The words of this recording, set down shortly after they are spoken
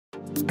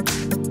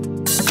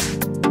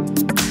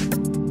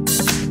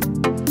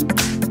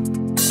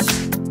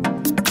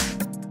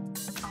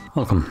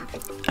Welcome.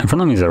 In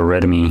front of me is a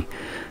Redmi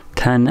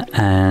 10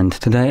 and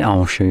today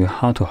I'll show you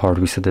how to hard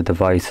reset the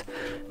device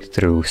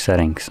through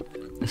settings.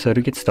 So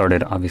to get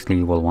started, obviously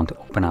you will want to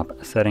open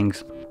up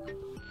settings.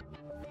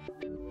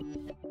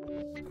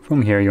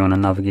 From here you want to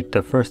navigate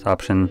the first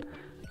option,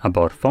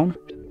 about phone,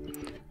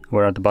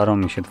 where at the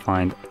bottom you should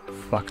find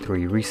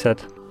factory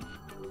reset,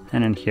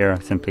 and in here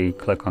simply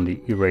click on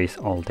the erase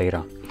all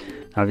data.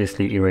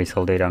 Obviously erase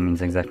all data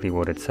means exactly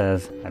what it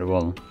says. It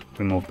will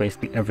remove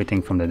basically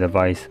everything from the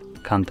device,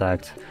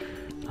 contacts,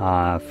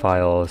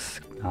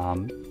 files,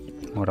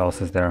 what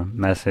else is there,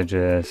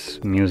 messages,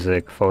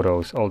 music,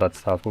 photos, all that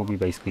stuff will be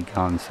basically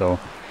gone. So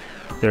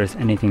if there is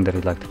anything that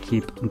you'd like to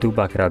keep, do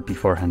back it up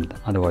beforehand,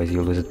 otherwise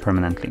you'll lose it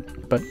permanently.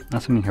 But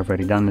assuming you've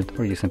already done it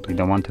or you simply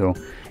don't want to,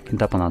 you can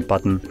tap on that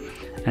button,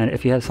 and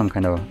if you have some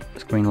kind of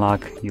screen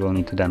lock you will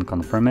need to then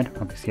confirm it.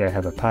 Obviously I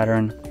have a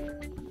pattern,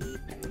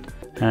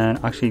 and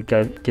actually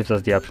it gives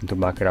us the option to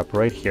back it up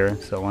right here.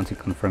 So once you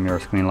confirm your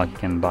screen lock you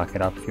can back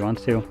it up if you want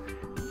to,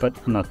 but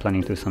I'm not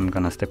planning to, so I'm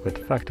gonna stick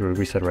with factory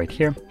reset right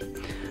here.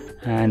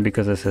 And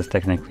because this is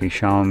technically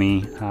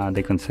Xiaomi,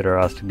 they consider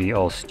us to be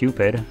all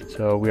stupid,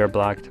 so we are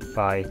blocked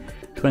by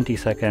 20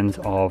 seconds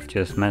of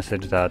just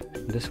message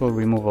that this will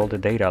remove all the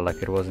data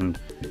like it wasn't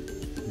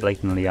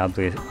blatantly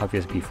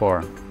obvious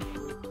before.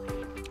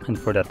 And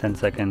for that 10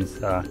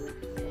 seconds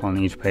on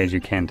each page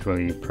you can't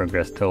really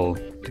progress till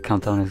the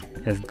countdown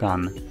is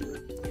gone.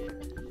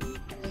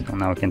 So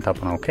now we can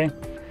tap on OK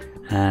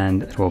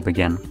and it will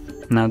begin.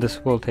 Now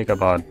this will take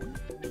about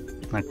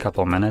a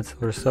couple minutes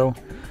or so,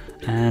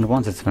 and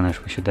once it's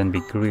finished we should then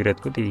be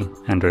greeted with the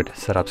Android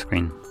setup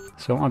screen.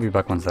 So I'll be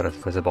back once that is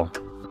visible.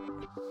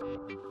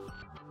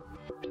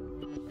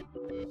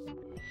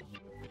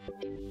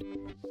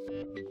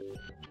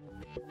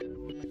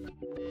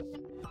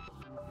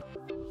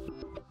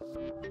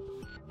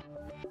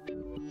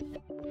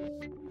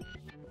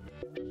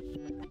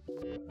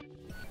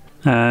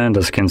 And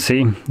as you can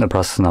see, the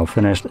process is now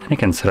finished and you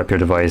can set up your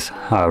device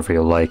however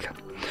you like.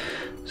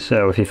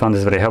 So if you found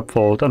this very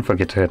helpful, don't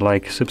forget to hit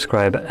like,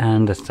 subscribe,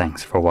 and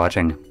thanks for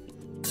watching.